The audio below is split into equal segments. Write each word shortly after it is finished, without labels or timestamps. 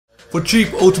For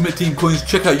cheap Ultimate Team coins,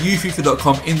 check out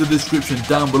ufifa.com in the description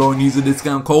down below and use the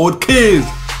discount code Kizz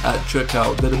at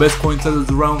checkout. They're the best coin sellers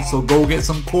around, so go get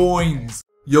some coins.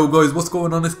 Yo guys, what's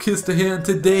going on? It's Kizz here, and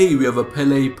today we have a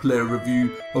Pele player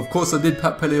review. Of course, I did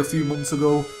pack Pele a few months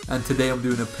ago, and today I'm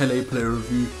doing a Pele player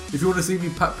review. If you want to see me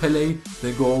pack Pele,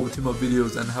 then go over to my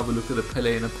videos and have a look at the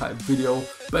Pele in a pack video.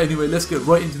 But anyway, let's get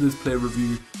right into this player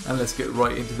review, and let's get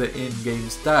right into the in-game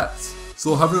stats.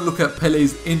 So having a look at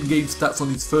Pele's in-game stats on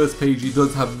his first page, he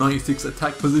does have 96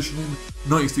 attack positioning,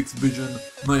 96 vision,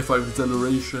 95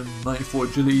 acceleration, 94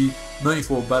 agility,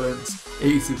 94 balance,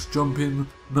 86 jumping,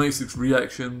 96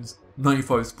 reactions,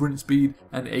 95 sprint speed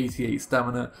and 88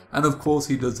 stamina, and of course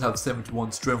he does have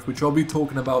 71 strength, which I'll be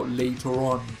talking about later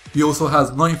on. He also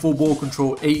has 94 ball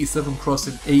control, 87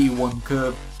 crossing, 81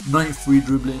 curve, 93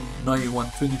 dribbling,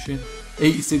 91 finishing,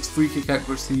 86 free kick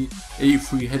accuracy,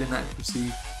 83 heading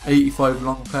accuracy, 85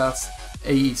 long pass,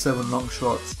 87 long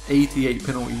shots, 88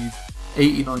 penalties,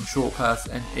 89 short pass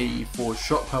and 84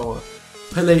 shot power.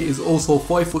 Pele is also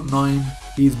 5'9",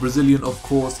 he is Brazilian of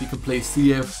course, he can play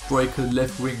CF, striker,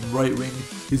 left wing, right wing,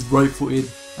 he's right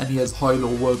footed and he has high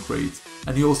low work rates,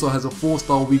 and he also has a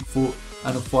 4-star weak foot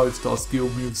and a 5-star skill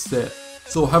move set.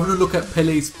 So having a look at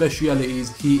Pele's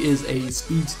specialities, he is a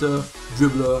speedster,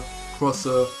 dribbler,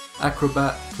 crosser,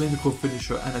 acrobat, clinical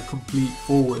finisher and a complete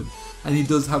forward. And he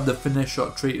does have the finesse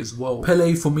shot trait as well.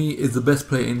 Pele for me is the best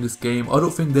player in this game. I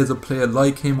don't think there's a player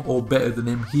like him or better than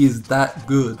him. He is that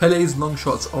good. Pele's long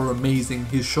shots are amazing.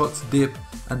 His shots dip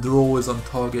and they're always on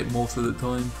target most of the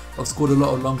time. I've scored a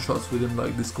lot of long shots with him,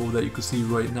 like this goal that you can see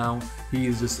right now. He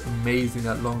is just amazing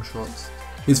at long shots.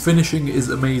 His finishing is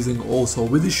amazing also.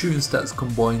 With his shooting stats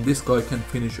combined, this guy can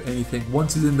finish anything.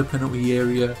 Once he's in the penalty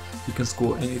area, he can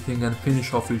score anything and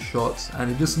finish off his shots. And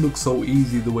it just looks so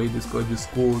easy the way this guy just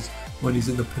scores when he's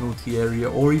in the penalty area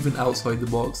or even outside the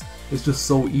box. It's just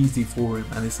so easy for him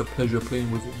and it's a pleasure playing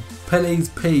with him. Pele's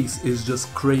pace is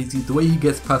just crazy. The way he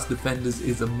gets past defenders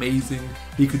is amazing.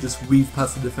 He could just weave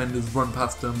past the defenders, run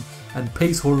past them, and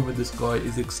pace holding with this guy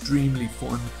is extremely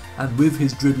fun. And with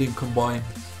his dribbling combined,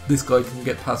 this guy can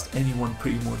get past anyone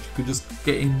pretty much. He could just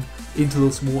get into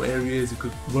those small areas, he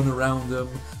could run around them,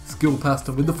 skill past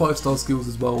them with the 5-star skills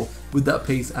as well, with that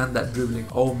pace and that dribbling.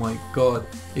 Oh my god,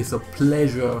 it's a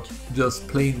pleasure just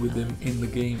playing with him in the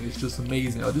game. It's just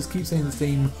amazing. I just keep saying the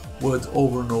same words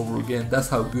over and over again. That's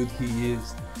how good he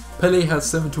is. Pele has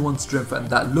 71 strength and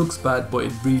that looks bad, but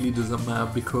it really doesn't matter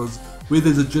because with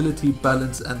his agility,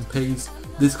 balance and pace,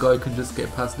 this guy can just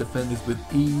get past defenders with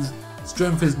ease.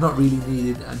 Strength is not really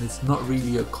needed and it's not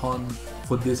really a con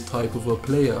for this type of a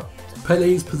player.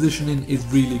 Pele's positioning is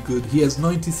really good. He has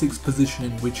 96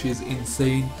 positioning, which is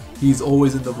insane. He's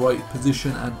always in the right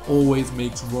position and always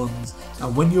makes runs,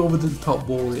 and when you over the top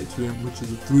ball it to him, which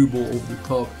is a through ball over the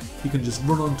top, he can just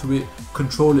run onto it,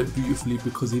 control it beautifully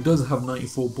because he does have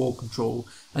 94 ball control,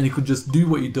 and he could just do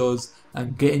what he does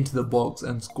and get into the box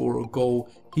and score a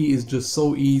goal. He is just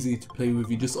so easy to play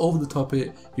with. You just over the top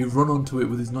it, you run onto it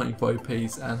with his 95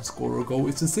 pace and score a goal.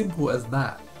 It's as simple as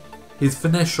that. His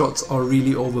finesse shots are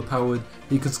really overpowered.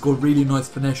 He can score really nice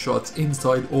finesse shots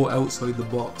inside or outside the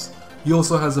box. He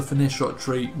also has a finesse shot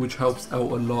trait which helps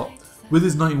out a lot. With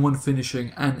his 91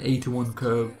 finishing and 81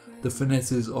 curve, the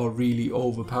finesses are really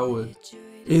overpowered.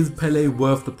 Is Pele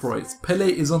worth the price? Pele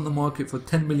is on the market for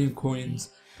 10 million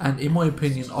coins, and in my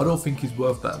opinion I don't think he's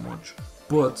worth that much.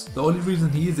 But the only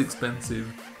reason he is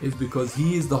expensive is because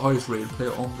he is the highest rated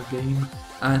player on the game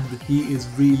and he is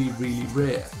really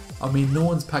rare. I mean, no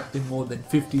one's packed in more than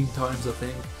 15 times I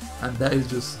think, and that is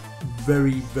just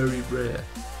very rare.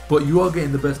 But you are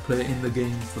getting the best player in the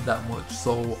game for that much,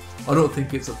 so I don't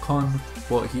think it's a con,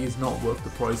 but he is not worth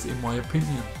the price in my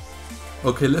opinion.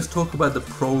 Okay, let's talk about the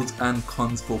pros and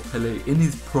cons for Pele. In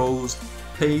his pros,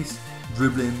 pace,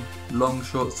 dribbling, long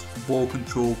shots, ball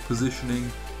control, positioning,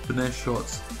 finesse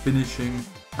shots, finishing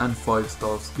and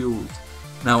 5-star skills.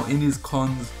 Now in his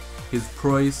cons, his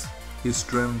price, his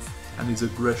strength and his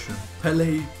aggression.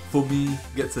 Pele for me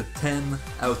gets a 10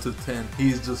 out of 10. He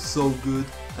is just so good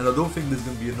and I don't think there's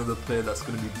going to be another player that's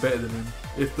going to be better than him.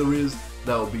 If there is,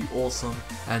 that would be awesome.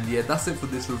 And yeah, that's it for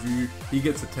this review. He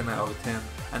gets a 10 out of 10,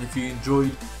 and if you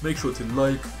enjoyed, make sure to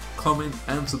like, comment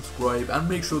and subscribe, and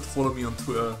make sure to follow me on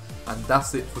Twitter. And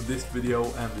that's it for this video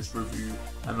and this review,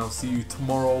 and I'll see you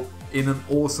tomorrow in an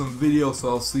awesome video, so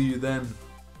I'll see you then.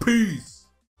 Peace.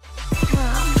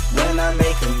 When I'm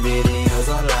making videos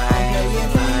online.